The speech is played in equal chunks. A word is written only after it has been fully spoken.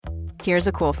Here's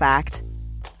a cool fact.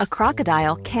 A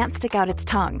crocodile can't stick out its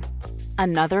tongue.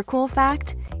 Another cool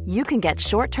fact, you can get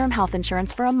short-term health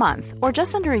insurance for a month or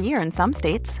just under a year in some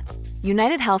states.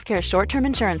 United Healthcare short-term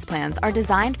insurance plans are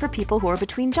designed for people who are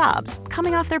between jobs,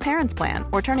 coming off their parents' plan,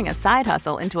 or turning a side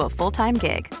hustle into a full-time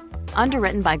gig.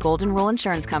 Underwritten by Golden Rule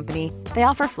Insurance Company, they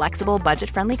offer flexible,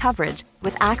 budget-friendly coverage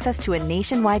with access to a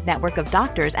nationwide network of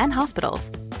doctors and hospitals.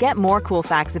 Get more cool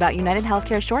facts about United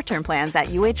Healthcare short-term plans at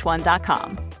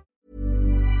uh1.com.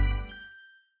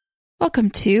 Welcome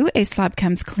to A Slob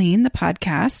Comes Clean, the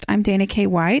podcast. I'm Dana K.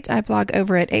 White. I blog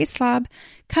over at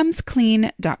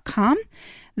aslobcomesclean.com.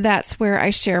 That's where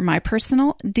I share my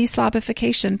personal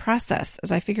deslobification process.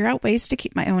 As I figure out ways to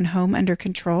keep my own home under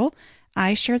control,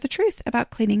 I share the truth about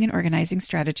cleaning and organizing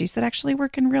strategies that actually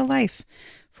work in real life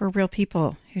for real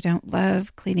people who don't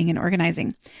love cleaning and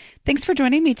organizing. Thanks for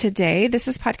joining me today. This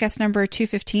is podcast number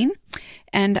 215,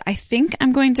 and I think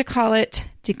I'm going to call it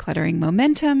Decluttering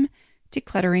Momentum,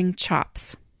 Decluttering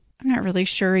CHOPS. I'm not really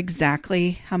sure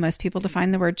exactly how most people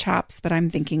define the word CHOPS, but I'm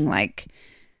thinking like,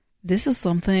 this is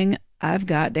something I've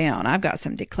got down. I've got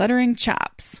some decluttering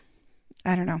chops.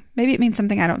 I don't know. Maybe it means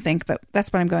something I don't think, but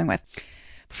that's what I'm going with.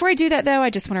 Before I do that, though, I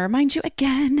just want to remind you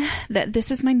again that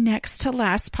this is my next to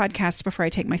last podcast before I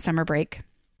take my summer break,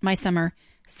 my summer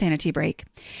sanity break.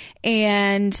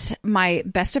 And my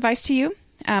best advice to you,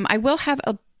 I will have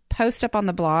a post up on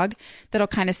the blog that'll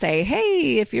kind of say,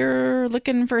 hey, if you're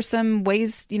looking for some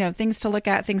ways, things to look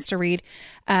at, things to read,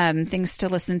 things to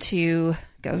listen to,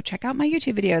 go check out my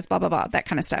YouTube videos, blah, blah, blah, that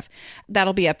kind of stuff.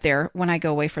 That'll be up there when I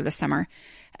go away for the summer.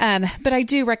 But I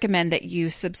do recommend that you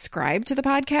subscribe to the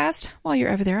podcast while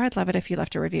you're over there. I'd love it if you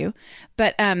left a review.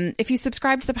 But if you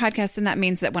subscribe to the podcast, then that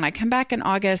means that when I come back in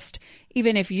August,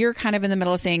 even if you're kind of in the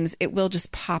middle of things, it will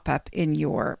just pop up in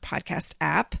your podcast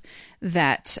app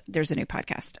that there's a new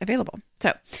podcast available.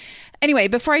 So anyway,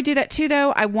 before I do that too,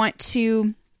 though, I want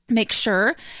to make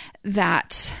sure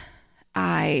that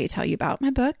I tell you about my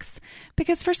books,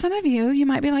 because for some of you, you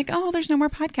might be like, oh, there's no more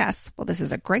podcasts. Well, this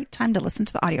is a great time to listen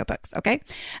to the audiobooks. Okay.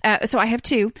 So I have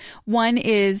two. One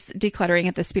is Decluttering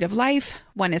at the Speed of Life.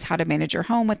 One is How to Manage Your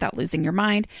Home Without Losing Your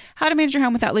Mind. How to Manage Your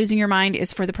Home Without Losing Your Mind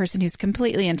is for the person who's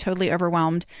completely and totally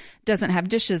overwhelmed, doesn't have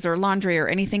dishes or laundry or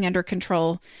anything under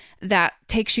control. That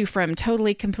takes you from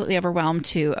totally, completely overwhelmed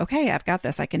to, okay, I've got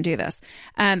this. I can do this.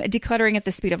 Decluttering at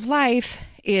the Speed of Life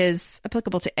is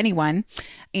applicable to anyone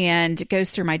and goes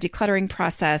through my decluttering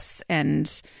process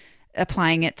and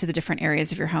applying it to the different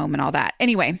areas of your home and all that.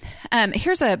 Anyway,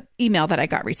 here's an email that I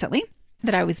got recently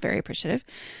that I was very appreciative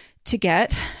to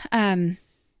get. And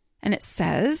it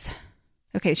says,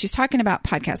 okay, she's talking about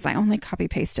podcasts. I only copy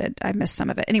pasted. I missed some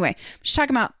of it. Anyway, she's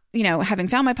talking about, having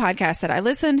found my podcast that I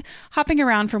listened, hopping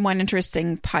around from one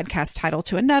interesting podcast title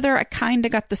to another. I kind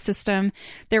of got the system.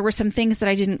 There were some things that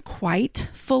I didn't quite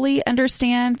fully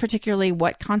understand, particularly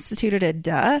what constituted a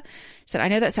duh. She said, I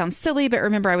know that sounds silly, but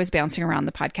remember I was bouncing around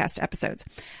the podcast episodes.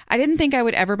 I didn't think I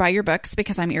would ever buy your books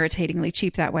because I'm irritatingly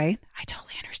cheap that way. I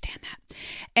totally understand that.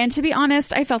 And to be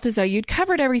honest, I felt as though you'd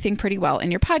covered everything pretty well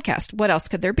in your podcast. What else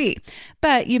could there be?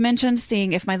 But you mentioned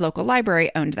seeing if my local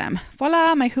library owned them.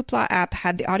 Voila, my Hoopla app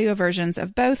had the audio versions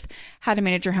of both How to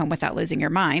Manage Your Home Without Losing Your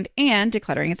Mind and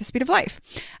Decluttering at the Speed of Life.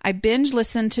 I binge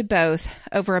listened to both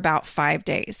over about 5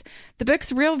 days. The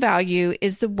book's real value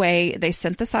is the way they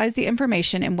synthesize the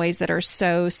information in ways that are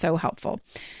so, so helpful.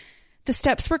 The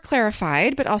steps were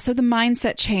clarified, but also the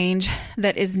mindset change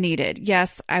that is needed.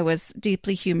 Yes, I was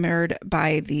deeply humored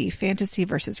by the fantasy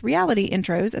versus reality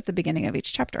intros at the beginning of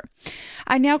each chapter.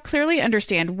 I now clearly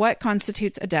understand what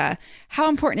constitutes a duh, how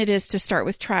important it is to start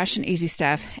with trash and easy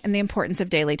stuff, and the importance of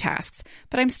daily tasks.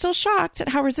 But I'm still shocked at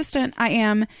how resistant I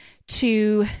am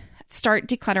to start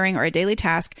decluttering or a daily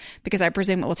task because I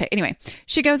presume it will take. Anyway,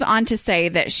 she goes on to say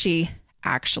that she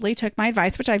actually took my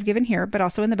advice, which I've given here, but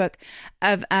also in the book,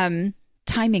 of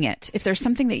timing it. If there's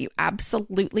something that you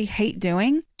absolutely hate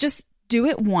doing, just do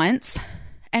it once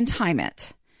and time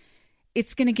it.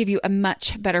 It's going to give you a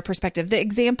much better perspective. The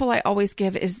example I always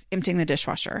give is emptying the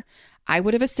dishwasher. I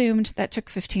would have assumed that took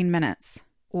 15 minutes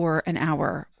or an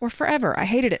hour or forever. I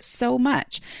hated it so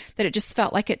much that it just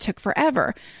felt like it took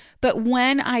forever. But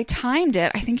when I timed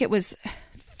it, I think it was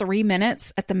 3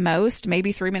 minutes at the most,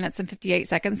 maybe 3 minutes and 58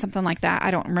 seconds, something like that. I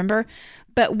don't remember.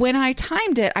 But when I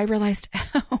timed it, I realized,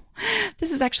 oh,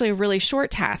 this is actually a really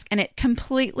short task. And it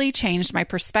completely changed my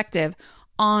perspective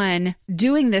on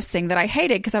doing this thing that I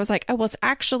hated, because I was like, oh, well, it's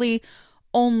actually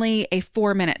only a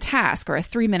 4-minute task or a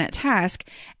 3-minute task.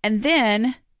 And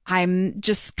then I'm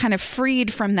just kind of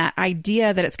freed from that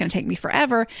idea that it's going to take me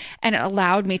forever. And it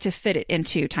allowed me to fit it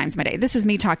into times my day. This is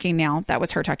me talking now. That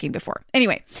was her talking before.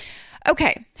 Anyway,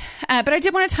 Okay. But I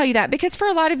did want to tell you that because for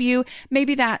a lot of you,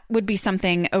 maybe that would be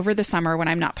something over the summer when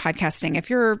I'm not podcasting. If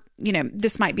you're,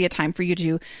 this might be a time for you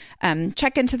to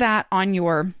check into that on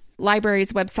your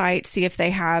library's website, see if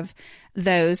they have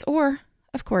those, or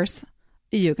of course,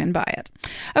 you can buy it.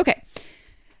 Okay.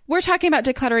 We're talking about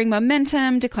decluttering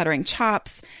momentum, decluttering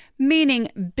CHOPS, meaning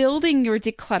building your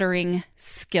decluttering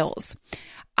skills.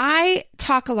 I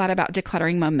talk a lot about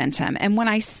decluttering momentum. And when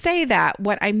I say that,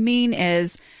 what I mean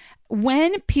is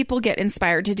when people get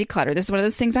inspired to declutter, this is one of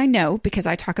those things I know because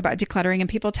I talk about decluttering and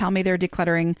people tell me they're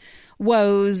decluttering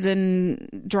woes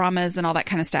and dramas and all that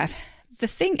kind of stuff. The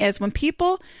thing is, when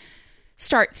people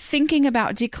start thinking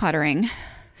about decluttering,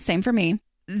 same for me,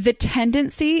 the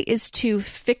tendency is to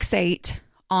fixate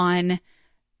on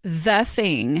the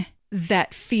thing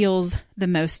that feels the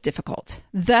most difficult,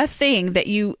 the thing that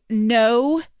you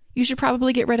should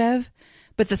probably get rid of,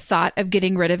 but the thought of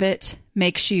getting rid of it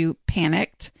makes you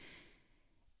panicked.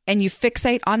 And you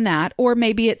fixate on that, or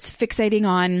maybe it's fixating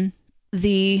on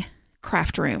the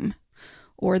craft room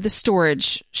or the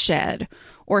storage shed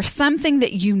or something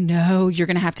that you're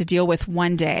going to have to deal with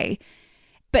one day.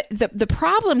 But the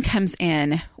problem comes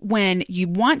in when you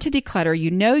want to declutter,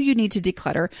 you need to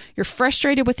declutter, you're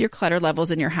frustrated with your clutter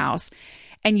levels in your house,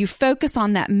 and you focus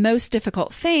on that most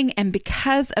difficult thing. And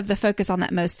because of the focus on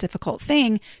that most difficult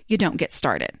thing, you don't get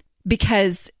started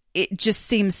because it just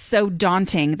seems so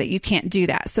daunting that you can't do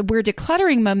that. So where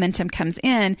decluttering momentum comes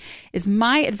in is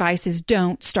my advice is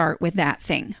don't start with that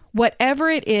thing. Whatever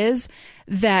it is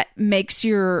that makes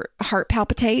your heart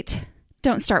palpitate,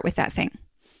 don't start with that thing.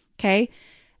 Okay?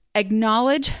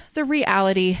 Acknowledge the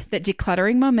reality that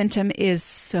decluttering momentum is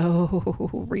so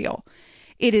real.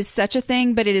 It is such a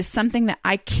thing, but it is something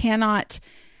that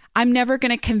I'm never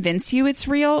going to convince you it's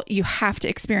real. You have to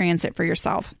experience it for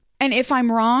yourself. And if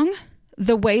I'm wrong,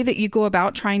 the way that you go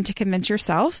about trying to convince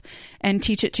yourself and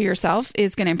teach it to yourself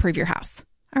is going to improve your house.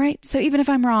 All right. So even if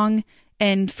I'm wrong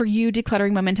and for you,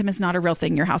 decluttering momentum is not a real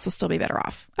thing, your house will still be better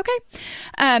off.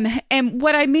 Okay. And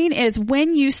what I mean is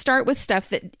when you start with stuff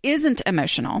that isn't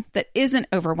emotional, that isn't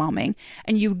overwhelming,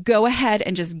 and you go ahead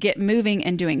and just get moving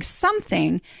and doing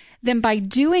something, then by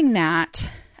doing that,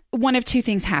 one of two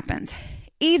things happens.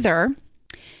 Either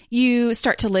you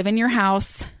start to live in your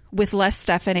house with less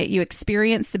stuff in it, you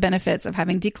experience the benefits of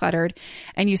having decluttered,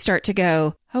 and you start to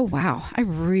go, oh, wow, I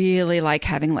really like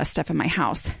having less stuff in my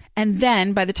house. And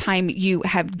then by the time you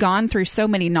have gone through so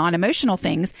many non-emotional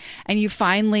things and you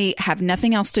finally have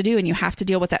nothing else to do and you have to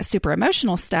deal with that super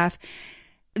emotional stuff,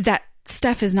 that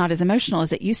stuff is not as emotional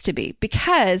as it used to be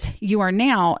because you are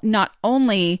now not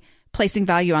only placing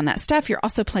value on that stuff, you're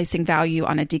also placing value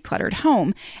on a decluttered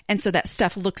home. And so that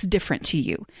stuff looks different to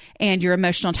you and your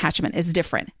emotional attachment is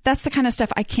different. That's the kind of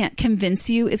stuff I can't convince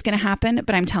you is going to happen,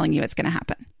 but I'm telling you it's going to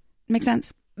happen. Make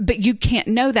sense? But you can't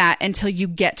know that until you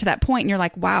get to that point and you're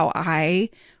like, wow, I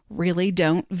really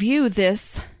don't view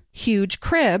this huge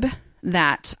crib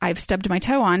that I've stubbed my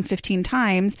toe on 15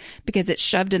 times because it's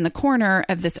shoved in the corner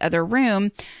of this other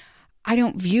room. I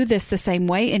don't view this the same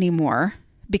way anymore,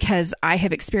 because I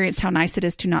have experienced how nice it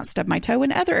is to not stub my toe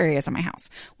in other areas of my house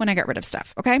when I got rid of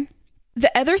stuff. Okay.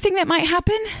 The other thing that might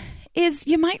happen is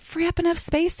you might free up enough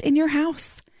space in your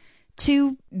house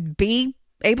to be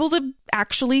able to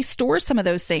actually store some of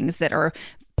those things that are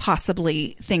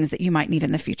possibly things that you might need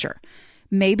in the future.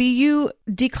 Maybe you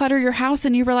declutter your house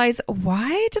and you realize,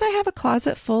 why did I have a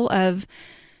closet full of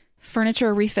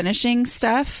furniture refinishing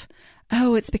stuff?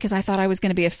 Oh, it's because I thought I was going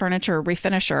to be a furniture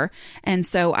refinisher. And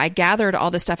so I gathered all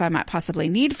the stuff I might possibly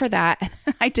need for that.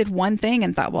 And I did one thing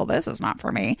and thought, well, this is not for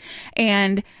me.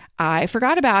 And I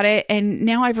forgot about it. And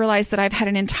now I've realized that I've had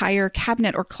an entire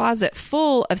cabinet or closet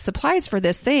full of supplies for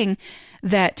this thing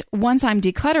that once I'm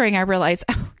decluttering, I realize,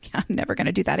 oh, yeah, I'm never going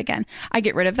to do that again. I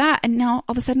get rid of that. And now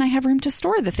all of a sudden I have room to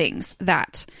store the things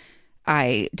that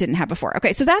I didn't have before.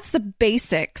 Okay. So that's the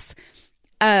basics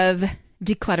of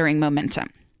decluttering momentum.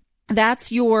 That's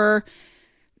the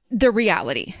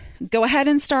reality. Go ahead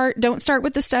and start. Don't start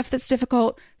with the stuff that's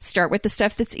difficult. Start with the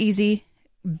stuff that's easy.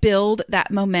 Build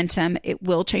that momentum. It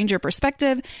will change your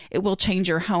perspective. It will change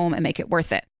your home and make it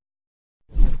worth it.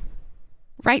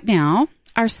 Right now,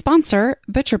 our sponsor,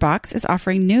 ButcherBox, is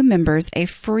offering new members a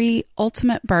free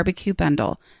Ultimate Barbecue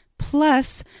Bundle,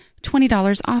 plus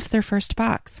 $20 off their first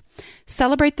box.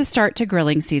 Celebrate the start to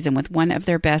grilling season with one of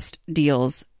their best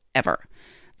deals ever.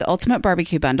 The Ultimate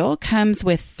Barbecue Bundle comes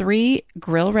with 3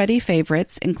 grill-ready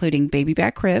favorites, including baby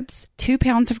back ribs, 2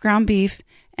 pounds of ground beef,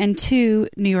 and 2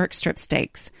 New York strip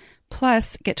steaks.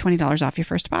 Plus, get $20 off your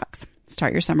first box.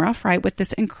 Start your summer off right with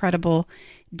this incredible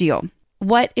deal.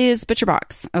 What is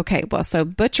ButcherBox? Okay, well, so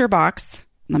ButcherBox,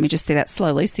 let me just say that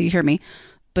slowly so you hear me.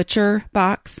 Butcher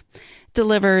Box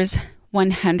delivers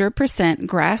 100%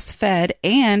 grass-fed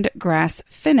and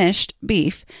grass-finished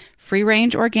beef,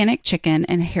 free-range organic chicken,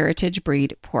 and heritage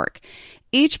breed pork.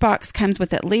 Each box comes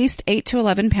with at least 8 to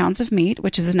 11 pounds of meat,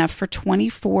 which is enough for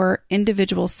 24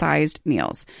 individual-sized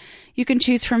meals. You can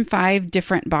choose from 5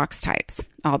 different box types: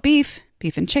 all beef,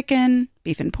 beef and chicken,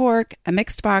 beef and pork, a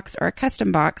mixed box, or a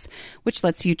custom box, which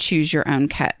lets you choose your own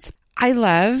cuts. I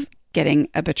love getting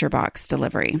a Butcher Box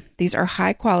delivery. These are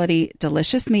high quality,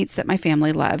 delicious meats that my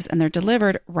family loves, and they're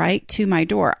delivered right to my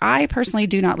door. I personally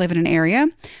do not live in an area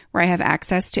where I have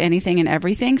access to anything and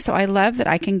everything, so I love that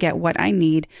I can get what I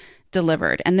need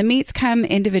delivered. And the meats come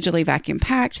individually vacuum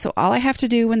packed, so all I have to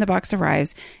do when the box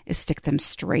arrives is stick them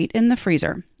straight in the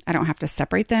freezer. I don't have to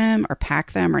separate them or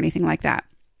pack them or anything like that.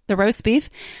 The roast beef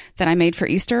that I made for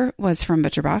Easter was from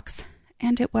Butcher Box,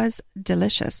 and it was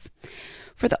delicious.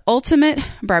 For the ultimate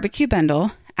barbecue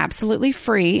bundle, absolutely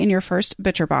free in your first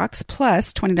Butcher Box,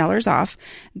 plus $20 off,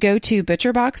 go to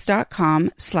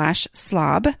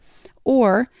butcherbox.com/slob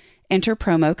or enter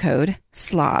promo code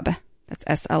SLOB. That's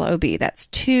SLOB. That's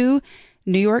 2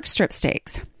 New York strip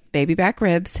steaks, baby back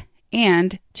ribs,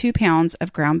 and 2 pounds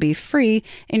of ground beef free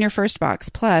in your first box,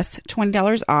 plus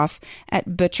 $20 off at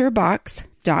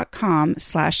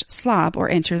butcherbox.com/slob or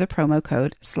enter the promo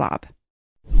code SLOB.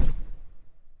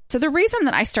 So the reason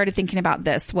that I started thinking about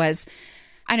this was,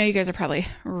 I know you guys are probably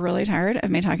really tired of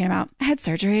me talking about, I had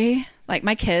surgery, like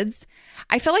my kids.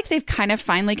 I feel like they've kind of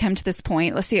finally come to this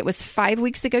point. Let's see, it was 5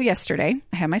 weeks ago yesterday,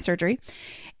 I had my surgery.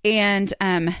 And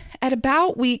at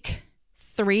about week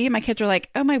 3, my kids were like,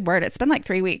 oh my word, it's been like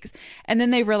 3 weeks. And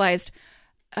then they realized,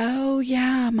 oh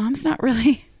yeah, mom's not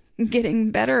really getting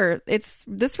better.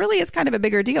 This really is kind of a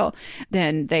bigger deal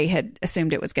than they had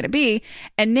assumed it was going to be.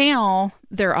 And now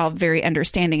they're all very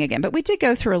understanding again. But we did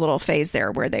go through a little phase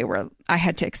there where I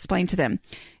had to explain to them,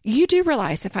 you do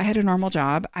realize if I had a normal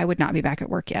job, I would not be back at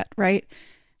work yet, right?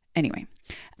 Anyway,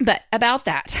 but about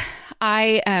that,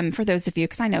 for those of you,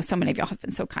 because I know so many of y'all have been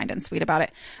so kind and sweet about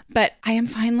it, but I am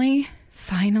finally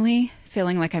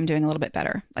feeling like I'm doing a little bit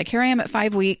better. Like here I am at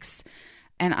 5 weeks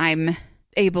and I'm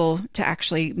able to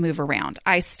actually move around.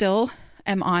 I still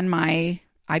am on my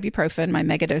ibuprofen, my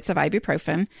mega dose of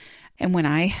ibuprofen. And when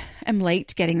I am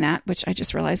late getting that, which I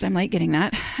just realized I'm late getting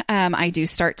that, I do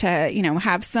start to,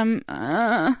 have some,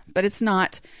 but it's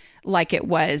not like it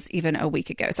was even a week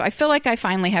ago. So I feel like I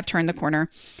finally have turned the corner.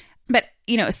 But,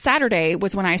 Saturday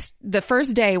was the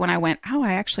first day when I went,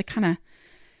 I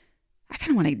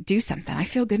kind of want to do something. I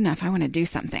feel good enough. I want to do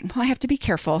something. Well, I have to be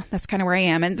careful. That's kind of where I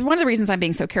am. And one of the reasons I'm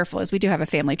being so careful is we do have a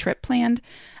family trip planned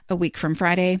a week from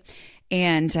Friday.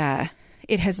 And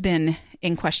it has been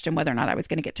in question whether or not I was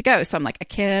going to get to go. So I'm like, I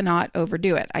cannot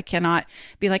overdo it. I cannot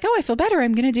be like, I feel better.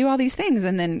 I'm going to do all these things.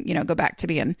 And then, go back to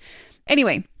being.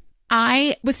 Anyway,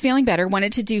 I was feeling better,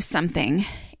 wanted to do something.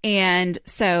 And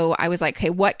so I was like, okay,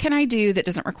 what can I do that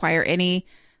doesn't require any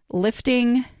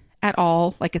lifting at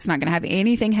all? Like it's not going to have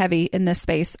anything heavy in this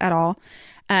space at all.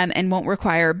 And won't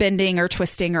require bending or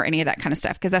twisting or any of that kind of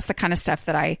stuff. Because that's the kind of stuff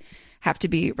that I have to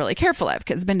be really careful of,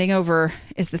 because bending over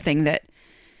is the thing that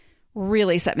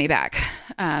really set me back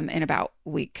in about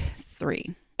week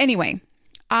 3. Anyway,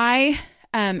 I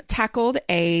tackled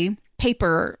a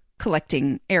paper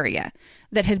collecting area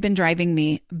that had been driving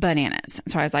me bananas.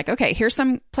 So I was like, okay, here's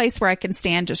some place where I can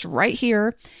stand just right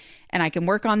here and I can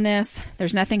work on this.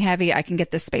 There's nothing heavy. I can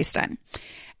get this space done.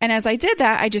 And as I did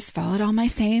that, I just followed all my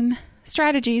same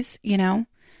strategies,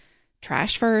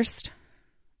 trash first,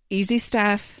 easy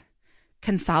stuff,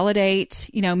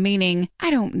 consolidate, meaning I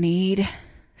don't need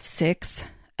 6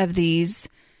 of these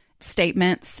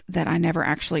statements that I never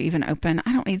actually even open.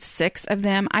 I don't need 6 of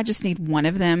them. I just need 1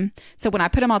 of them. So when I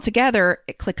put them all together,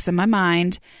 it clicks in my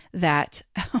mind that,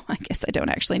 I guess I don't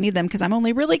actually need them because I'm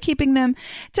only really keeping them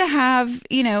to have,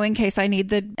 in case I need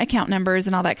the account numbers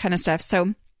and all that kind of stuff.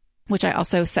 So, which I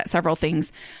also set several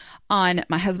things on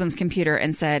my husband's computer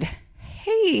and said,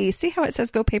 hey, see how it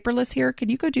says go paperless here? Can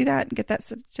you go do that and get that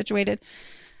situated?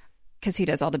 Because he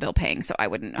does all the bill paying, so I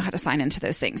wouldn't know how to sign into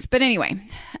those things. But anyway,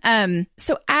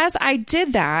 so as I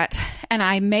did that and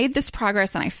I made this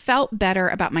progress and I felt better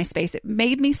about my space, it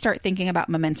made me start thinking about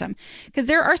momentum. Because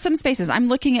there are some spaces, I'm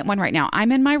looking at one right now.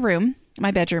 I'm in my room,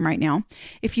 my bedroom right now.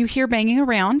 If you hear banging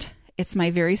around, it's my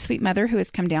very sweet mother who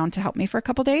has come down to help me for a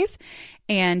couple days.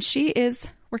 And she is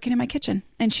working in my kitchen.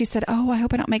 And she said, I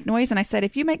hope I don't make noise. And I said,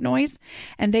 if you make noise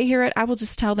and they hear it, I will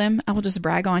just tell them, I will just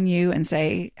brag on you and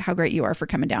say how great you are for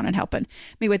coming down and helping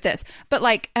me with this. But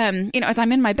as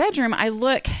I'm in my bedroom, I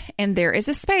look and there is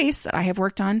a space that I have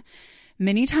worked on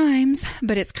many times,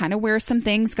 but it's kind of where some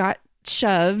things got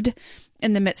shoved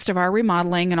in the midst of our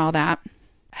remodeling and all that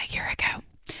a year ago.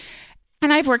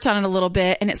 And I've worked on it a little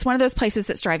bit, and it's one of those places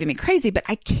that's driving me crazy, but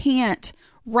I can't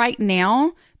right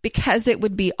now because it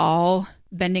would be all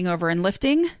bending over and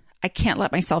lifting. I can't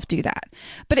let myself do that.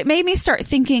 But it made me start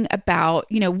thinking about,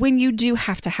 when you do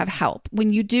have to have help,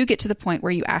 when you do get to the point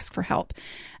where you ask for help.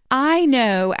 I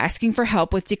know asking for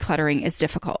help with decluttering is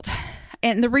difficult.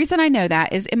 And the reason I know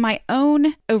that is in my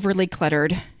own overly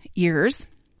cluttered years,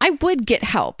 I would get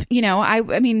help.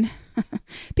 I mean,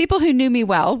 people who knew me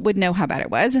well would know how bad it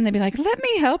was. And they'd be like, let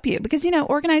me help you. Because,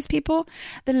 organized people,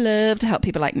 they love to help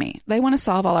people like me. They want to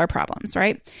solve all our problems,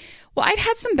 right? Well, I'd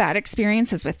had some bad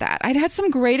experiences with that. I'd had some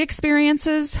great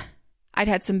experiences. I'd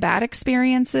had some bad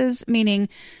experiences, meaning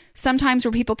sometimes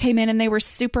where people came in and they were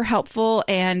super helpful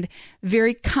and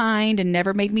very kind and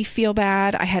never made me feel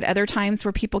bad. I had other times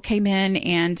where people came in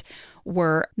and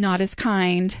were not as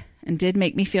kind and did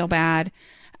make me feel bad.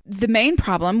 The main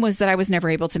problem was that I was never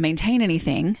able to maintain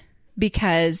anything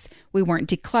because we weren't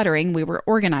decluttering, we were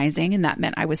organizing, and that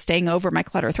meant I was staying over my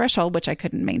clutter threshold, which I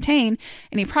couldn't maintain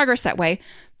any progress that way.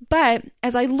 But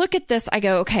as I look at this, I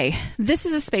go, okay, this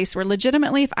is a space where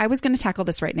legitimately, if I was going to tackle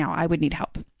this right now, I would need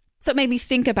help. So it made me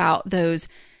think about those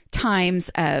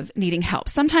times of needing help.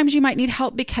 Sometimes you might need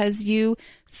help because you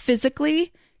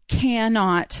physically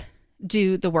cannot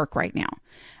do the work right now.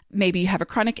 Maybe you have a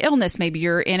chronic illness. Maybe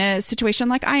you're in a situation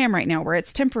like I am right now where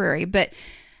it's temporary. But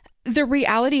the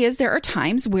reality is there are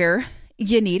times where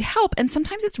you need help. And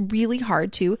sometimes it's really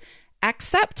hard to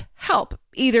accept help,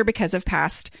 either because of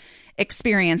past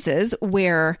experiences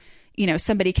where,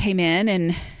 somebody came in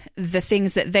and the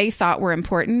things that they thought were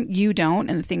important, you don't.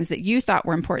 And the things that you thought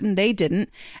were important, they didn't.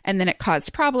 And then it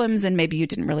caused problems and maybe you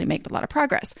didn't really make a lot of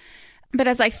progress. But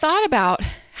as I thought about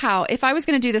how if I was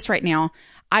going to do this right now,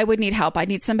 I would need help. I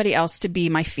need somebody else to be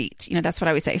my feet. That's what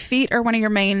I always say. Feet are one of your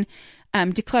main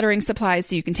decluttering supplies,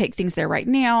 so you can take things there right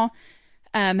now.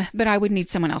 But I would need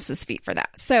someone else's feet for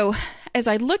that. So as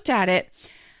I looked at it,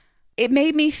 it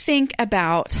made me think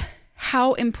about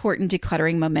how important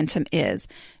decluttering momentum is,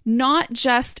 not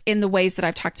just in the ways that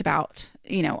I've talked about,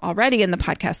 already in the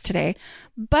podcast today,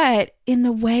 but in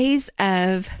the ways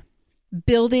of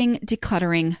building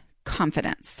decluttering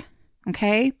confidence.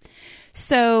 Okay.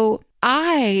 So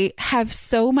I have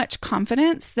so much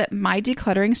confidence that my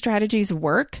decluttering strategies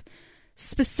work.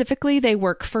 Specifically, they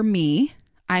work for me.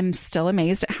 I'm still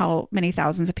amazed at how many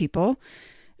thousands of people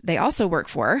they also work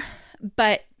for.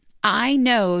 But I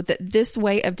know that this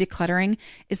way of decluttering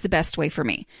is the best way for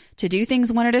me to do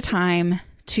things one at a time,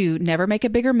 to never make a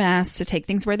bigger mess, to take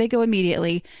things where they go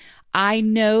immediately. I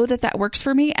know that that works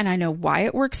for me, and I know why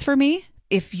it works for me.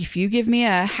 If you give me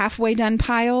a halfway done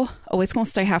pile, it's going to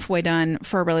stay halfway done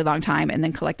for a really long time and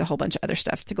then collect a whole bunch of other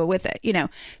stuff to go with it,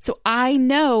 So I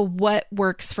know what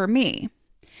works for me.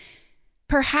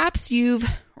 Perhaps you've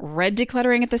read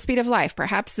Decluttering at the Speed of Life.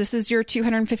 Perhaps this is your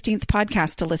 215th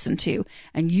podcast to listen to,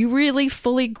 and you really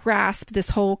fully grasp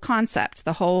this whole concept,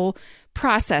 the whole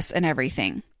process and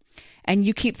everything. And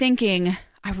you keep thinking,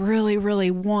 I really, really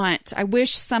I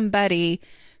wish somebody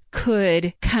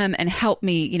could come and help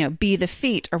me, be the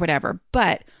feet or whatever.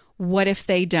 But what if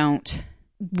they don't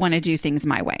want to do things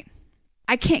my way?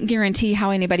 I can't guarantee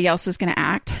how anybody else is going to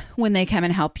act when they come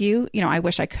and help you. I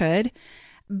wish I could.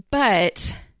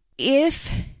 But if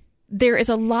there is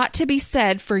a lot to be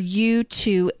said for you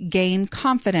to gain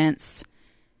confidence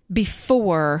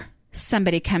before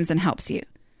somebody comes and helps you.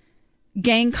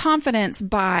 Gain confidence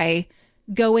by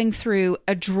going through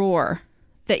a drawer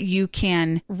that you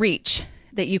can reach,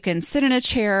 that you can sit in a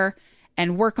chair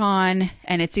and work on,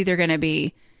 and it's either going to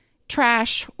be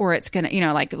trash or it's going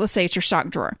to, like, let's say it's your sock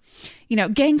drawer.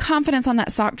 Gain confidence on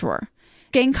that sock drawer.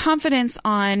 Gain confidence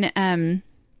on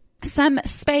some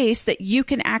space that you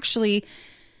can actually,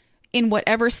 in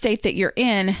whatever state that you're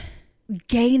in,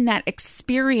 gain that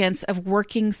experience of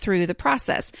working through the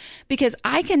process. Because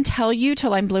I can tell you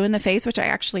till I'm blue in the face, which I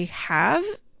actually have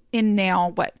in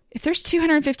now, if there's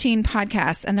 215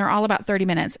 podcasts and they're all about 30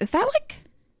 minutes, is that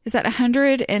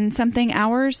 100 and something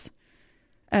hours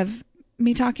of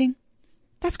me talking?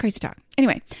 That's crazy talk.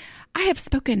 Anyway, I have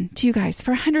spoken to you guys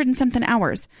for 100 and something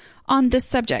hours on this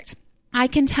subject. I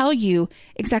can tell you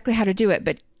exactly how to do it,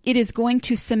 but it is going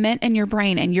to cement in your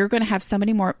brain, and you're going to have so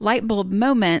many more light bulb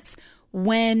moments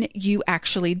when you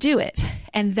actually do it.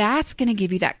 And that's going to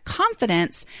give you that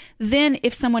confidence. Then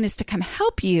if someone is to come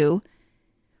help you,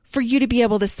 for you to be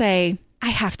able to say, I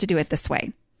have to do it this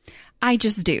way. I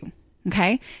just do.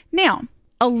 Okay. Now,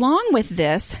 along with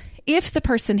this, if the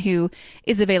person who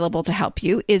is available to help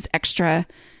you is extra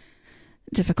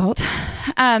difficult,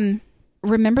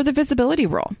 remember the visibility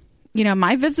rule.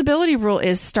 My visibility rule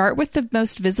is start with the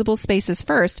most visible spaces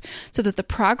first so that the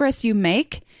progress you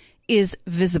make is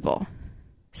visible.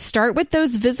 Start with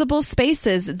those visible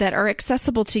spaces that are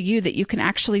accessible to you that you can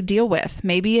actually deal with.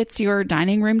 Maybe it's your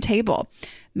dining room table.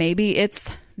 Maybe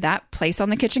it's that place on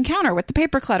the kitchen counter with the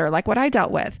paper clutter, like what I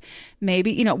dealt with.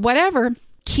 Maybe, whatever.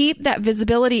 Keep that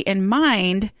visibility in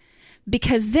mind,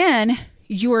 because then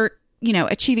you're,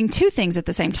 achieving two things at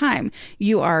the same time.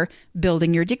 You are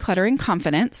building your decluttering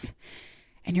confidence,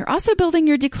 and you're also building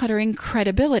your decluttering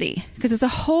credibility, because it's a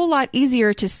whole lot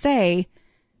easier to say,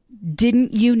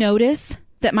 didn't you notice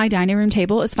that my dining room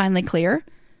table is finally clear?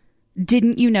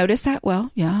 Didn't you notice that?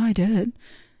 Well, yeah, I did.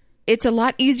 It's a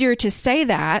lot easier to say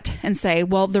that and say,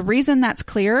 well, the reason that's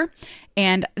clear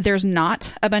and there's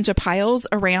not a bunch of piles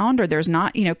around, or there's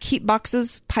not, keep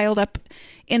boxes piled up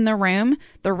in the room.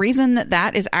 The reason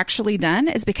that is actually done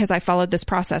is because I followed this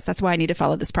process. That's why I need to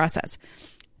follow this process.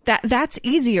 That's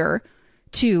easier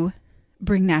to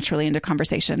bring naturally into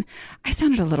conversation. I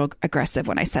sounded a little aggressive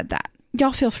when I said that.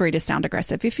 Y'all feel free to sound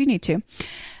aggressive if you need to.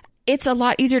 It's a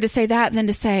lot easier to say that than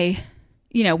to say,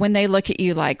 when they look at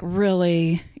you like,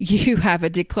 really, you have a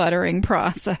decluttering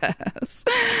process.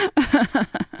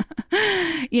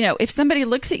 If somebody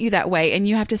looks at you that way and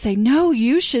you have to say, no,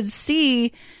 you should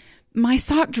see my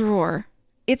sock drawer.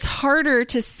 It's harder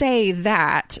to say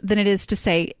that than it is to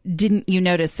say, didn't you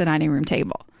notice the dining room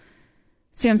table?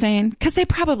 See what I'm saying? Because they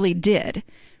probably did.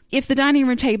 If the dining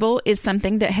room table is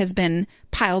something that has been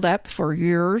piled up for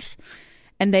years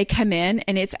and they come in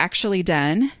and it's actually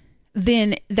done,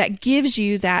 then that gives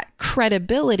you that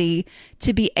credibility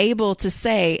to be able to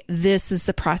say, this is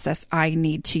the process I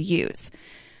need to use.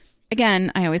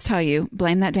 Again, I always tell you,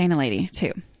 blame that Dana lady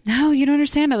too. No, you don't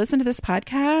understand. I listened to this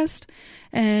podcast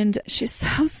and she's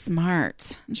so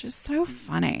smart and she's so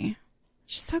funny.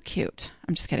 She's so cute.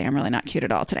 I'm just kidding. I'm really not cute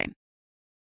at all today.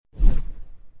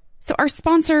 So our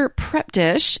sponsor, Prep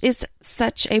Dish, is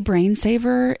such a brain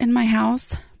saver in my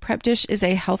house. Prep Dish is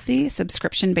a healthy,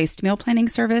 subscription-based meal planning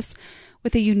service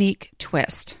with a unique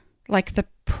twist. Like the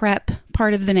prep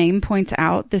part of the name points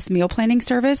out, this meal planning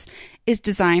service is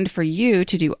designed for you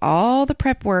to do all the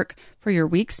prep work for your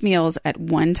week's meals at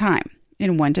one time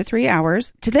in 1 to 3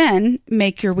 hours, to then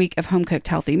make your week of home-cooked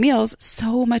healthy meals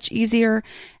so much easier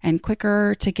and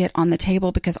quicker to get on the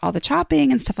table, because all the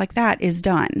chopping and stuff like that is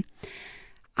done.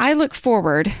 I look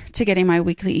forward to getting my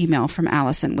weekly email from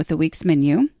Allison with the week's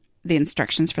menu, the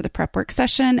instructions for the prep work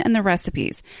session, and the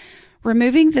recipes.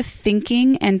 Removing the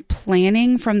thinking and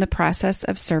planning from the process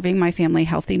of serving my family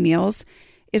healthy meals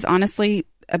is honestly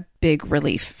a big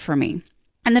relief for me.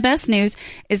 And the best news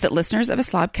is that listeners of A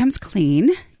Slob Comes Clean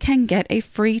can get a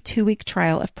free 2-week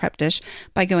trial of Prep Dish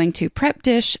by going to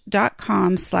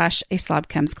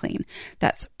prepdish.com/aslobcomesclean.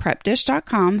 That's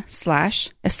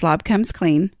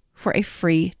prepdish.com/aslobcomesclean for a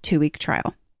free 2-week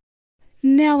trial.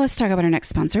 Now let's talk about our next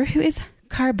sponsor, who is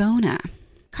Carbona.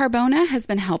 Carbona has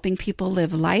been helping people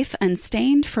live life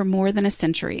unstained for more than a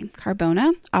century.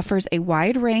 Carbona offers a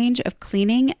wide range of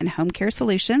cleaning and home care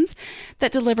solutions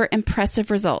that deliver impressive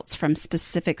results, from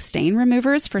specific stain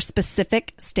removers for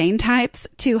specific stain types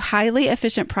to highly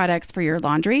efficient products for your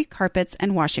laundry, carpets,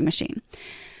 and washing machine.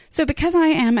 So because I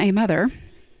am a mother,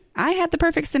 I had the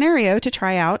perfect scenario to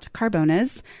try out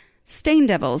Carbona's Stain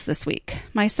Devils this week.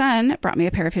 My son brought me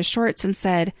a pair of his shorts and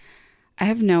said, I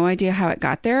have no idea how it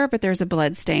got there, but there's a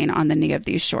blood stain on the knee of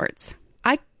these shorts.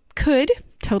 I could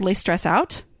totally stress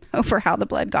out over how the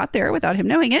blood got there without him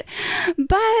knowing it,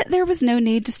 but there was no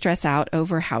need to stress out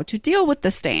over how to deal with the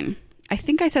stain. I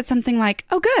think I said something like,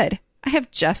 oh good, I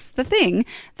have just the thing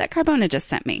that Carbona just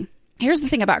sent me. Here's the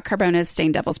thing about Carbona's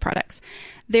Stain Devils products.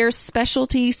 They're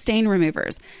specialty stain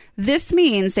removers. This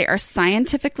means they are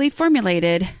scientifically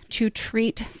formulated to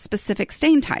treat specific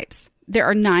stain types. There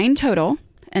are 9 total,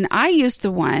 and I used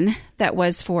the one that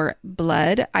was for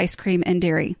blood, ice cream, and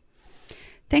dairy.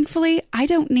 Thankfully, I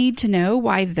don't need to know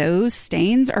why those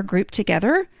stains are grouped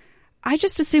together. I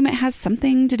just assume it has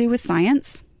something to do with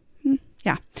science.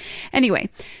 Yeah. Anyway,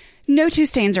 no 2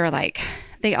 stains are alike.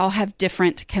 They all have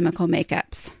different chemical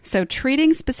makeups. So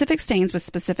treating specific stains with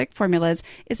specific formulas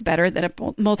is better than a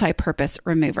multi-purpose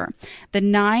remover. The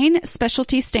 9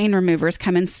 specialty stain removers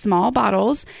come in small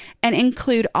bottles and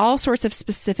include all sorts of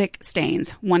specific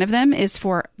stains. One of them is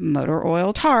for motor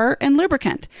oil, tar, and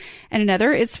lubricant, and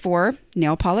another is for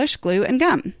nail polish, glue, and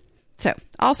gum. So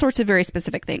all sorts of very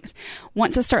specific things.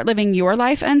 Want to start living your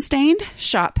life unstained?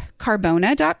 Shop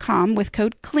Carbona.com with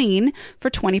code CLEAN for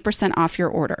 20% off your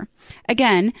order.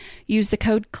 Again, use the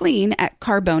code CLEAN at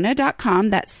Carbona.com.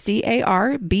 That's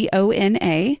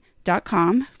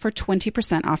Carbona.com for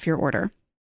 20% off your order.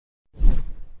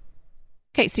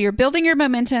 Okay, so you're building your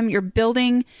momentum, you're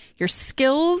building your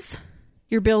skills,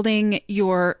 you're building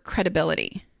your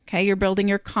credibility. Okay. You're building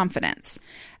your confidence.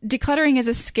 Decluttering is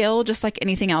a skill, just like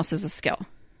anything else is a skill.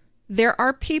 There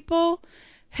are people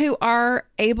who are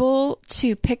able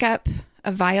to pick up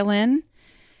a violin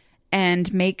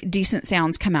and make decent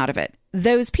sounds come out of it.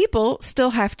 Those people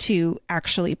still have to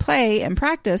actually play and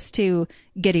practice to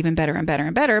get even better and better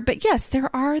and better. But yes,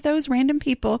 there are those random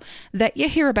people that you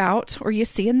hear about or you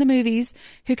see in the movies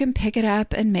who can pick it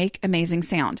up and make amazing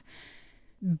sound.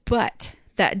 But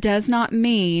that does not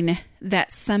mean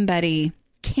that somebody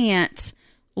can't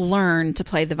learn to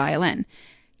play the violin.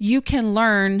 You can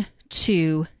learn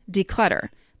to declutter.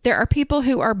 There are people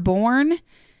who are born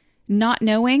not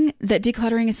knowing that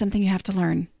decluttering is something you have to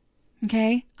learn.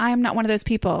 Okay. I am not one of those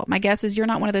people. My guess is you're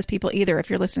not one of those people either if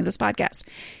you're listening to this podcast.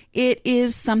 It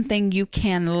is something you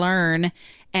can learn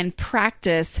and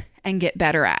practice and get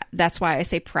better at. That's why I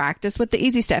say practice with the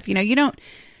easy stuff.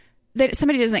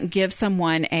 Somebody doesn't give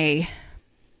someone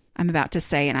I'm about to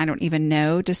say, and I don't even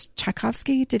know, does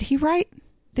Tchaikovsky, did he write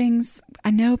things?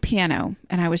 I know piano,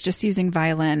 and I was just using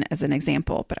violin as an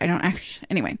example, but I don't actually,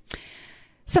 anyway.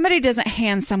 Somebody doesn't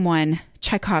hand someone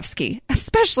Tchaikovsky,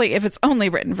 especially if it's only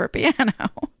written for piano,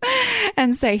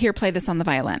 and say, here, play this on the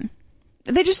violin.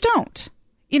 They just don't.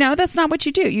 That's not what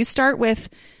you do. You start with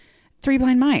Three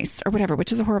Blind Mice or whatever,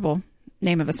 which is a horrible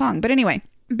name of a song. But anyway,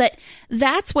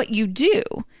 that's what you do.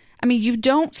 I mean, you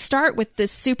don't start with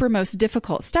this super most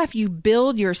difficult stuff. You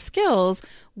build your skills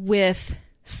with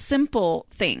simple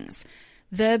things.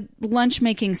 The lunch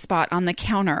making spot on the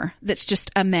counter that's just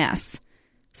a mess.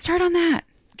 Start on that.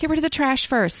 Get rid of the trash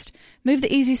first. Move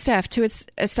the easy stuff to its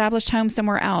established home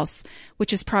somewhere else,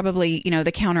 which is probably,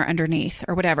 the counter underneath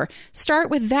or whatever. Start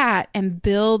with that and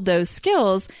build those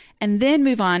skills and then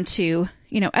move on to,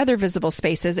 other visible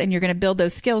spaces. And you're going to build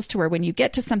those skills to where when you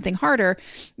get to something harder,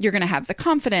 you're going to have the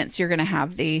confidence, you're going to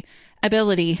have the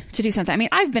ability to do something. I mean,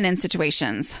 I've been in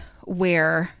situations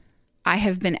where I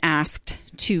have been asked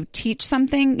to teach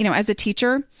something, as a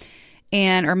teacher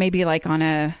or maybe like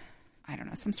on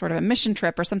some sort of a mission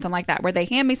trip or something like that, where they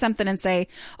hand me something and say,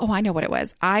 oh, I know what it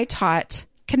was. I taught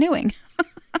canoeing.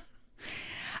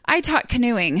 I taught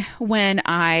canoeing when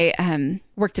I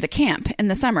worked at a camp in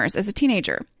the summers as a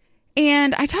teenager.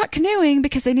 And I taught canoeing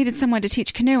because they needed someone to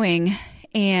teach canoeing.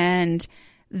 And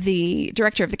the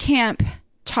director of the camp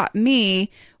taught me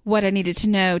what I needed to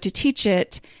know to teach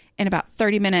it in about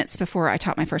 30 minutes before I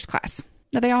taught my first class.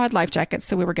 Now, they all had life jackets,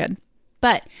 so we were good.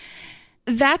 But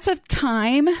that's a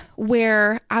time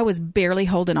where I was barely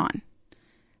holding on.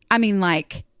 I mean,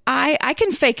 like, I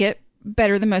can fake it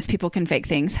better than most people can fake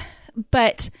things.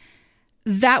 But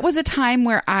that was a time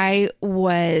where I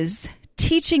was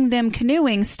teaching them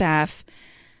canoeing stuff.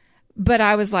 But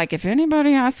I was like, if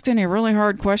anybody asks any really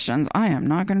hard questions, I am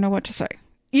not going to know what to say.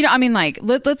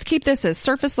 Let's keep this as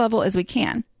surface level as we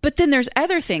can. But then there's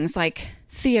other things like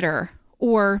theater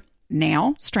or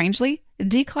now, strangely,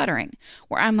 decluttering,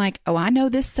 where I'm like, oh, I know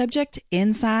this subject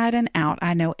inside and out.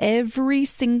 I know every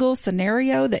single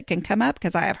scenario that can come up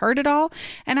because I have heard it all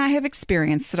and I have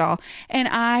experienced it all. And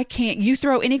you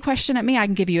throw any question at me, I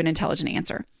can give you an intelligent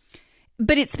answer.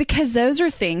 But it's because those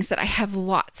are things that I have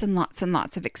lots and lots and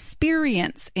lots of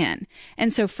experience in.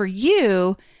 And so for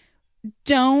you,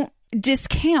 don't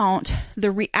discount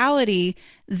the reality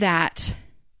that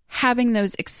having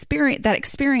that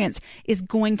experience is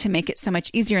going to make it so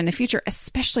much easier in the future,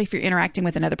 especially if you're interacting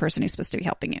with another person who's supposed to be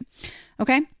helping you.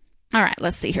 Okay. All right.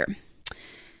 Let's see here.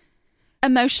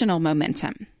 Emotional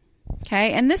momentum.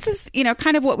 Okay. And this is,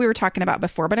 kind of what we were talking about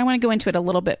before, but I want to go into it a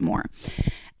little bit more.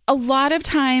 A lot of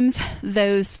times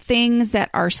those things that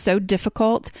are so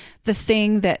difficult, the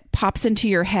thing that pops into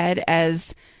your head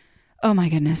as, oh my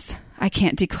goodness, I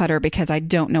can't declutter because I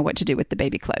don't know what to do with the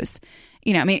baby clothes.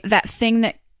 That thing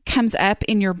that comes up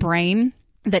in your brain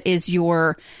that is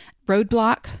your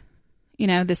roadblock,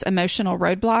 this emotional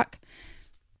roadblock.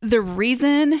 The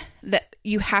reason that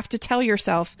you have to tell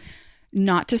yourself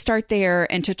not to start there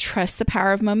and to trust the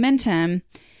power of momentum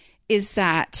is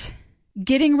that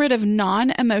getting rid of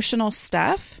non-emotional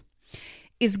stuff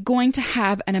is going to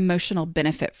have an emotional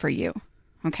benefit for you.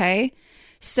 Okay.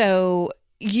 So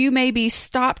you may be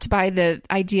stopped by the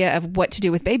idea of what to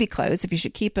do with baby clothes, if you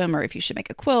should keep them or if you should make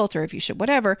a quilt or if you should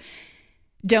whatever.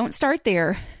 Don't start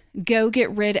there. Go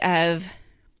get rid of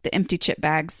the empty chip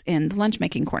bags in the lunch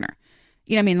making corner.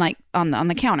 Like on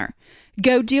the counter.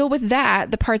 Go deal with that,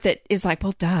 the part that is like,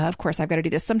 well, duh, of course I've got to do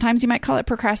this. Sometimes you might call it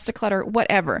procrasticlutter,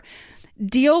 whatever.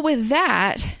 Deal with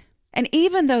that. And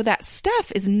even though that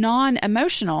stuff is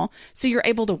non-emotional, so you're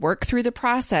able to work through the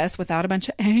process without a bunch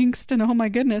of angst and, oh my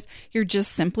goodness, you're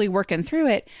just simply working through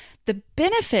it. The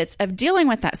benefits of dealing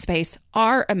with that space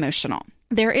are emotional.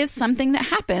 there is something that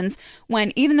happens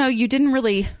when, even though you didn't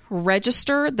really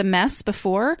register the mess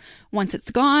before, once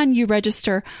it's gone, you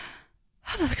register,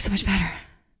 oh, that looks so much better.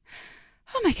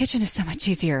 Oh, my kitchen is so much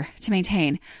easier to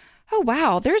maintain. Oh,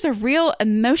 wow, there's a real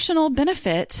emotional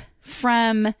benefit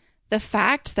from the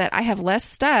fact that I have less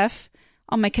stuff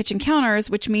on my kitchen counters,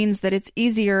 which means that it's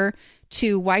easier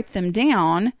to wipe them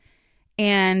down.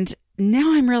 And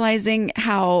now I'm realizing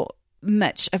how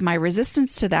much of my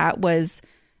resistance to that was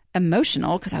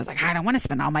emotional, because I was like, I don't want to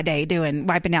spend all my day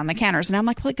wiping down the counters. And I'm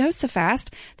like, well, it goes so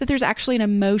fast that there's actually an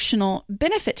emotional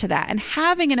benefit to that. And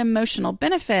having an emotional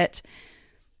benefit,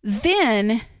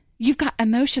 then you've got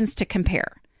emotions to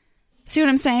compare. See what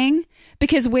I'm saying?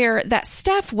 Because where that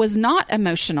stuff was not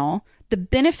emotional, the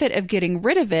benefit of getting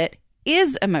rid of it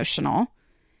is emotional.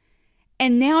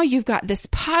 And now you've got this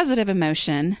positive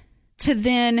emotion to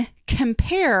then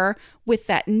compare with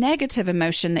that negative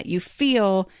emotion that you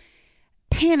feel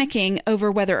panicking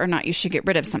over whether or not you should get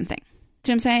rid of something.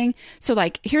 See what I'm saying? So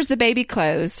like, here's the baby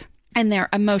clothes and they're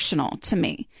emotional to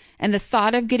me. And the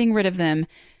thought of getting rid of them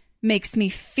makes me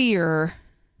fear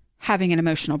having an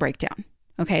emotional breakdown.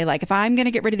 Okay. Like if I'm going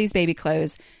to get rid of these baby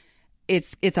clothes,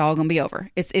 it's all going to be over.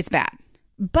 It's bad.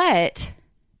 But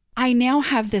I now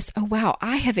have this, oh, wow,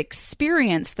 I have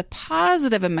experienced the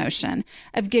positive emotion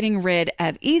of getting rid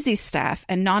of easy stuff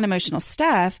and non-emotional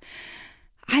stuff.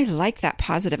 I like that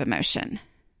positive emotion.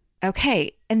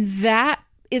 Okay. And that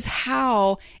is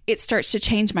how it starts to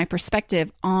change my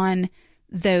perspective on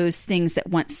those things that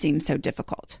once seemed so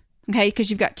difficult. Okay. Because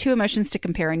you've got two emotions to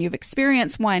compare and you've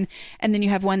experienced one, and then you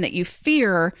have one that you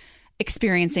fear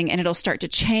experiencing, and it'll start to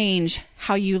change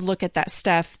how you look at that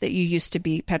stuff that you used to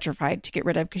be petrified to get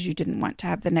rid of because you didn't want to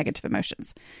have the negative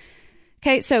emotions.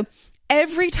 Okay. So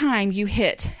every time you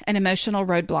hit an emotional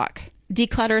roadblock,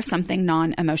 declutter something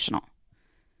non-emotional.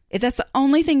 If that's the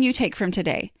only thing you take from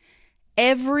today,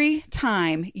 every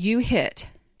time you hit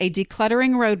a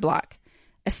decluttering roadblock,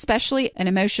 especially an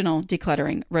emotional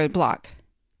decluttering roadblock,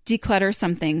 declutter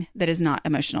something that is not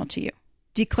emotional to you.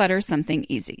 Declutter something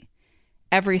easy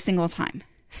every single time.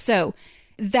 So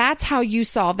that's how you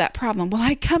solve that problem. Well,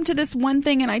 I come to this one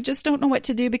thing and I just don't know what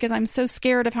to do because I'm so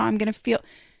scared of how I'm going to feel.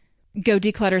 Go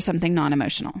declutter something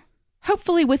non-emotional.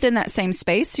 Hopefully within that same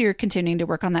space, so you're continuing to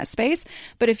work on that space.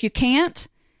 But if you can't,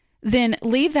 then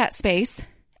leave that space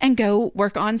and go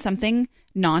work on something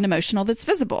non-emotional that's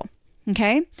visible.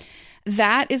 Okay.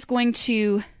 That is going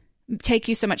to take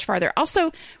you so much farther.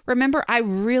 Also, remember, I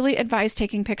really advise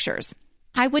taking pictures.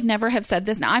 I would never have said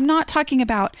this. Now, I'm not talking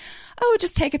about, oh,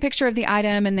 just take a picture of the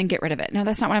item and then get rid of it. No,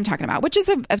 that's not what I'm talking about, which is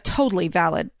a totally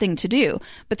valid thing to do.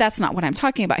 But that's not what I'm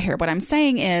talking about here. What I'm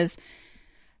saying is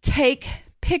take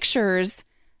pictures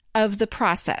of the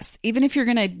process, even if you're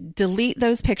going to delete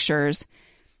those pictures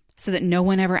so that no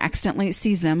one ever accidentally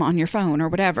sees them on your phone or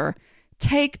whatever.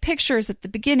 Take pictures at the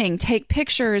beginning. Take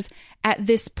pictures at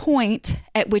this point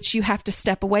at which you have to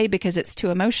step away because it's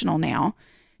too emotional now.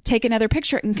 Take another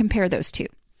picture and compare those two.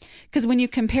 Because when you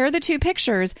compare the two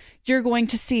pictures, you're going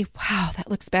to see, wow, that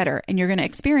looks better. And you're going to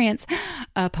experience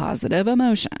a positive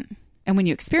emotion. And when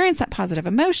you experience that positive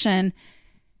emotion,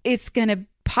 it's going to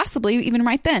possibly even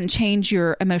right then change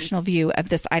your emotional view of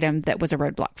this item that was a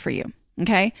roadblock for you.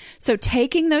 Okay. So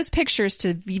taking those pictures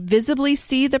to visibly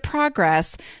see the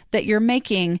progress that you're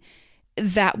making,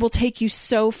 that will take you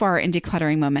so far in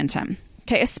decluttering momentum.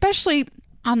 Okay. Especially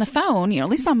on the phone, at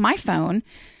least on my phone.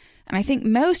 And I think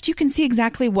most, you can see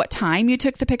exactly what time you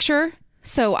took the picture.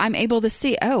 So I'm able to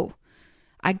see,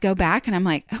 I go back and I'm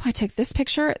like, I took this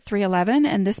picture at 3:11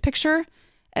 and this picture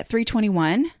at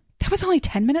 3:21. That was only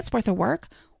 10 minutes worth of work.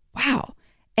 Wow.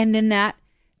 And then that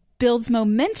builds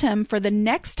momentum for the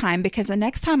next time, because the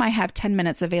next time I have 10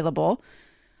 minutes available,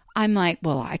 I'm like,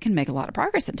 well, I can make a lot of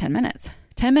progress in 10 minutes.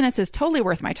 10 minutes is totally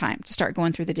worth my time to start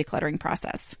going through the decluttering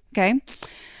process. Okay.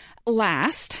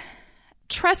 Last,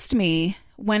 trust me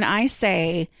when I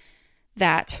say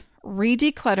that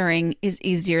re-decluttering is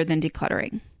easier than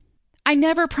decluttering. I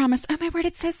never promise, oh my word,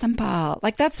 it says simple.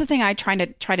 Like that's the thing I try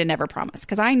to never promise,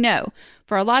 because I know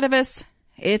for a lot of us,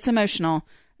 it's emotional.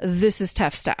 This is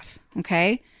tough stuff.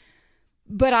 Okay.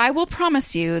 But I will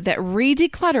promise you that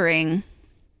re-decluttering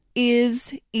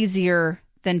is easier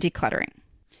than decluttering.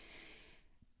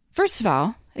 First of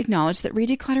all, acknowledge that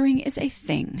re-decluttering is a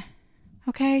thing.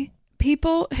 Okay?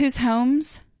 People whose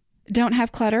homes don't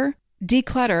have clutter,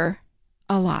 declutter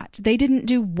a lot. They didn't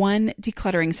do one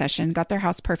decluttering session, got their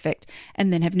house perfect,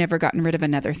 and then have never gotten rid of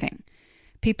another thing.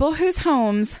 People whose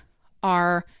homes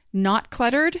are not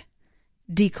cluttered,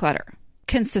 declutter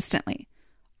consistently,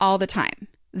 all the time.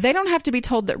 They don't have to be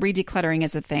told that re-decluttering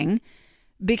is a thing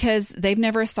because they've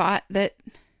never thought that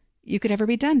you could ever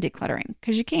be done decluttering,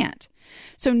 because you can't.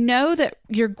 So know that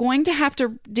you're going to have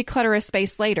to declutter a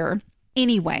space later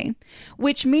anyway,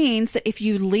 which means that if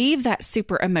you leave that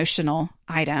super emotional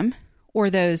item, or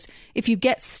if you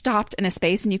get stopped in a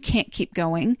space and you can't keep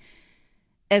going,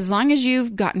 as long as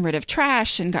you've gotten rid of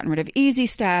trash and gotten rid of easy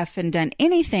stuff and done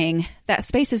anything, that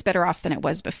space is better off than it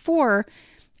was before,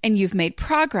 and you've made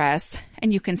progress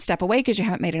and you can step away because you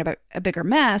haven't made it a bigger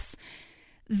mess,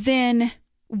 then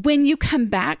when you come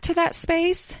back to that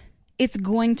space, it's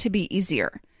going to be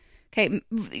easier. Okay.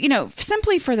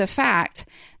 Simply for the fact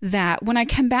that when I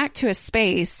come back to a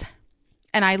space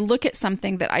and I look at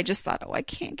something that I just thought, oh, I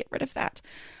can't get rid of that.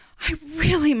 I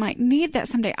really might need that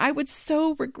someday. I would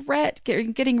so regret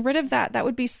getting rid of that. That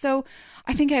would be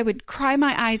I think I would cry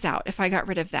my eyes out if I got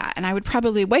rid of that. And I would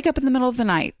probably wake up in the middle of the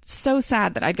night so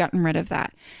sad that I'd gotten rid of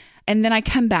that. And then I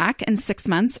come back in 6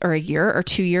 months or a year or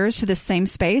 2 years to the same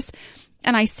space,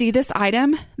 and I see this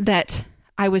item that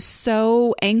I was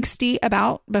so angsty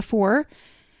about before,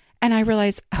 and I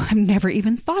realize, oh, I've never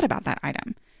even thought about that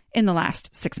item in the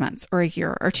last 6 months or a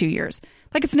year or 2 years.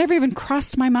 Like, it's never even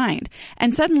crossed my mind.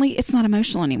 And suddenly it's not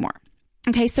emotional anymore.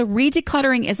 Okay, so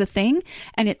re-decluttering is a thing,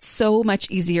 and it's so much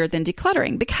easier than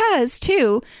decluttering because,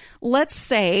 too, let's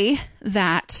say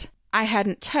that I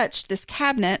hadn't touched this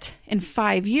cabinet in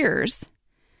 5 years.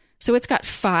 So it's got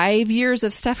 5 years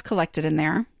of stuff collected in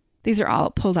there. These are all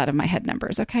pulled out of my head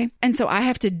numbers, okay? And so I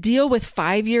have to deal with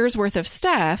 5 years worth of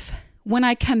stuff. When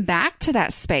I come back to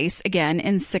that space again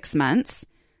in 6 months,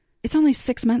 it's only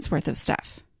 6 months worth of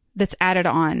stuff that's added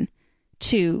on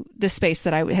to the space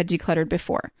that I had decluttered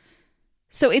before.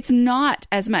 So it's not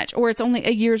as much, or it's only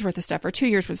a year's worth of stuff or 2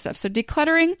 years worth of stuff. So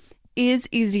decluttering is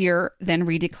easier than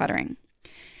re-decluttering.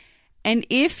 And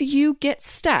if you get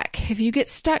stuck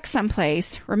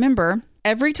someplace, remember,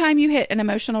 every time you hit an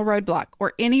emotional roadblock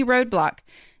or any roadblock,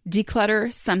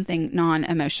 declutter something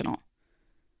non-emotional.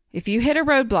 If you hit a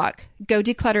roadblock, go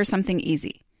declutter something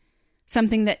easy,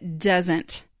 something that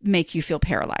doesn't make you feel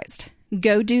paralyzed.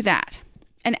 Go do that.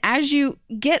 And as you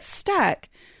get stuck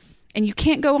and you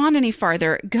can't go on any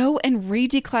farther, go and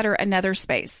re-declutter another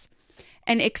space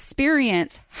and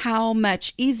experience how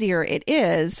much easier it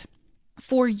is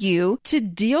for you to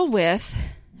deal with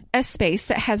a space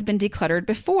that has been decluttered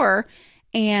before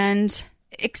and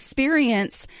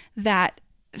experience that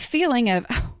feeling of,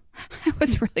 oh, I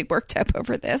was really worked up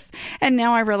over this. And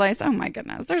now I realize, oh my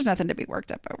goodness, there's nothing to be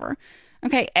worked up over.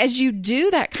 Okay. As you do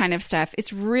that kind of stuff,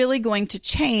 it's really going to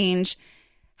change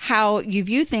how you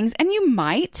view things. And you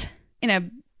might, in a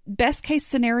best case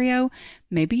scenario,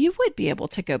 maybe you would be able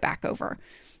to go back over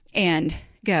and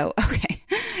go, okay,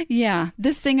 yeah,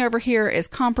 this thing over here is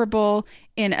comparable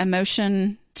in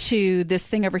emotion to this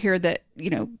thing over here that,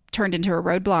 turned into a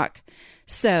roadblock.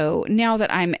 So now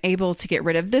that I'm able to get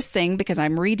rid of this thing because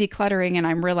I'm re-decluttering and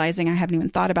I'm realizing I haven't even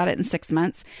thought about it in 6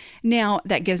 months, now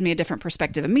that gives me a different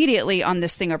perspective immediately on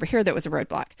this thing over here that was a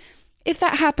roadblock. If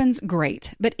that happens,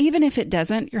 great. But even if it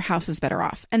doesn't, your house is better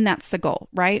off. And that's the goal,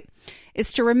 right?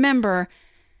 Is to remember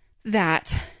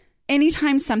that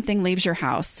anytime something leaves your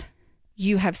house,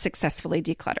 you have successfully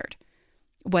decluttered.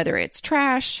 Whether it's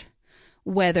trash,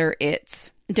 whether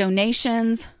it's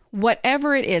donations,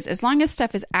 whatever it is, as long as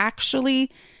stuff is actually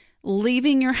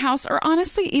leaving your house or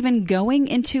honestly even going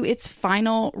into its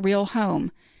final real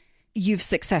home, you've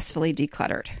successfully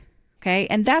decluttered. Okay.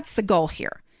 And that's the goal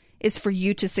here, is for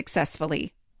you to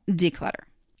successfully declutter.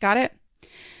 Got it?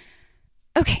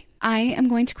 Okay. I am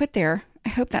going to quit there. I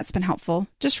hope that's been helpful.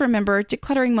 Just remember,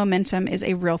 decluttering momentum is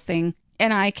a real thing,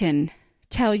 and I can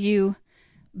tell you,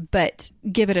 but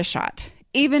give it a shot.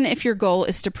 Even if your goal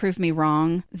is to prove me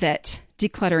wrong that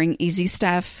decluttering easy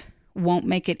stuff won't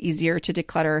make it easier to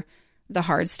declutter the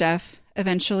hard stuff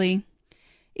eventually,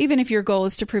 even if your goal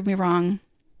is to prove me wrong,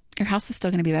 your house is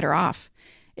still going to be better off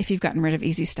if you've gotten rid of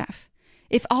easy stuff.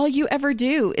 If all you ever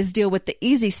do is deal with the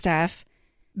easy stuff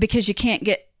because you can't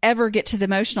ever get to the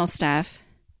emotional stuff,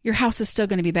 your house is still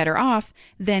going to be better off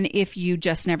than if you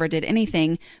just never did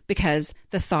anything because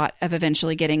the thought of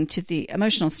eventually getting to the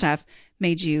emotional stuff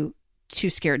made you too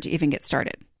scared to even get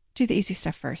started. Do the easy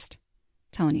stuff first.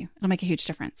 I'm telling you, it'll make a huge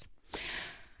difference.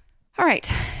 All right.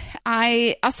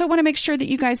 I also want to make sure that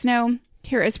you guys know,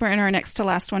 here as we're in our next to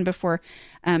last one before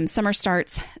summer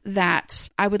starts, that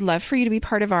I would love for you to be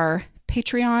part of our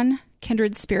Patreon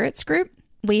Kindred Spirits group.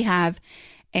 We have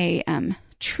a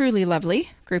truly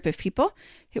lovely group of people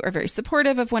who are very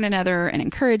supportive of one another and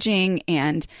encouraging.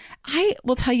 And I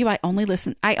will tell you, I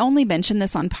only mention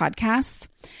this on podcasts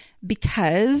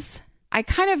because I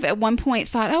kind of at one point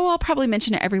thought, oh, I'll probably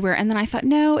mention it everywhere. And then I thought,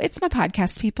 no, it's my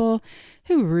podcast people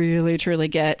who really, truly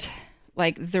get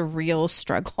like the real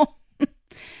struggle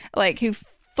like who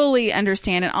fully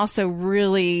understand and also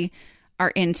really are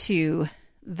into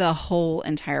the whole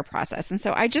entire process. And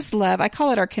so I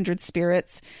call it our Kindred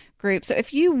Spirits group. So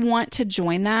if you want to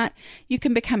join that, you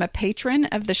can become a patron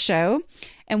of the show.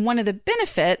 And one of the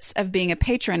benefits of being a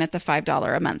patron at the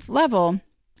 $5 a month level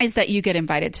is that you get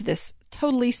invited to this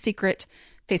totally secret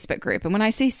Facebook group. And when I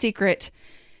say secret,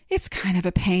 it's kind of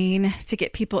a pain to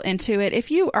get people into it. If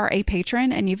you are a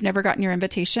patron and you've never gotten your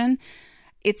invitation,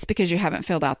 it's because you haven't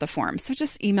filled out the form. So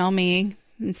just email me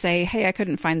and say, hey, I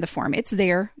couldn't find the form. It's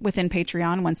there within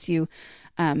Patreon once you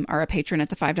are a patron at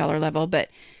the $5 level. But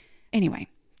anyway,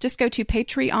 just go to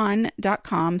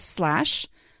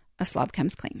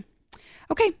patreon.com/aslobcomesclean.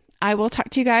 Okay, I will talk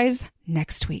to you guys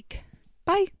next week.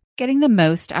 Bye. Getting the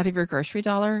most out of your grocery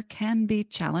dollar can be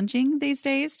challenging these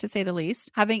days, to say the least.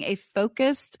 Having a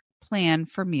focused plan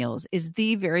for meals is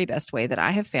the very best way that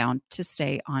I have found to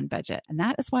stay on budget. And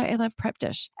that is why I love Prep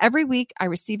Dish. Every week, I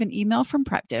receive an email from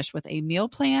Prep Dish with a meal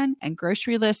plan and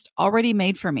grocery list already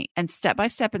made for me and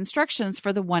step-by-step instructions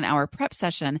for the 1-hour prep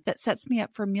session that sets me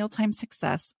up for mealtime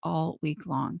success all week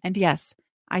long. And yes,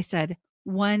 I said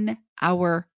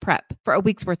 1-hour prep for a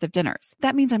week's worth of dinners.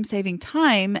 That means I'm saving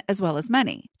time as well as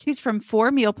money. Choose from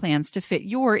 4 meal plans to fit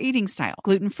your eating style: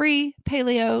 gluten-free,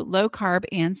 paleo, low carb,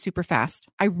 and super fast.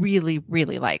 I really,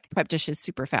 really like Prep Dish's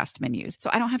super fast menus,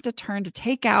 so I don't have to turn to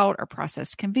takeout or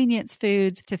processed convenience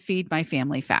foods to feed my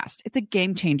family fast. It's a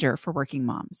game changer for working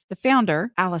moms. The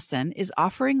founder, Allison, is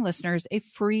offering listeners a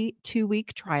free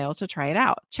 2-week trial to try it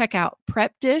out. Check out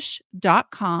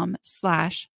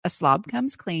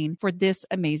prepdish.com/aslobcomesclean for this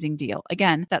amazing deal.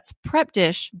 Again, that's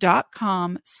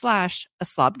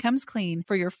prepdish.com/aslobcomesclean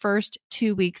for your first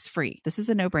 2 weeks free. This is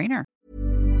a no-brainer.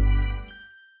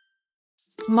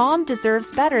 Mom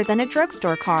deserves better than a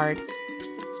drugstore card.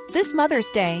 This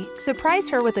Mother's Day, surprise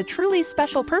her with a truly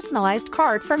special personalized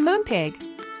card from Moonpig.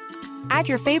 Add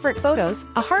your favorite photos,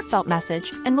 a heartfelt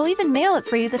message, and we'll even mail it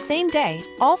for you the same day,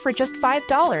 all for just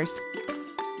 $5.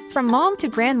 From mom to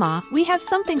grandma, we have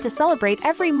something to celebrate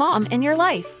every mom in your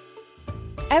life.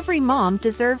 Every mom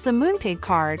deserves a Moonpig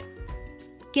card.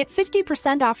 Get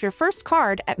 50% off your first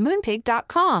card at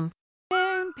moonpig.com.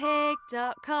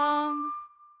 Moonpig.com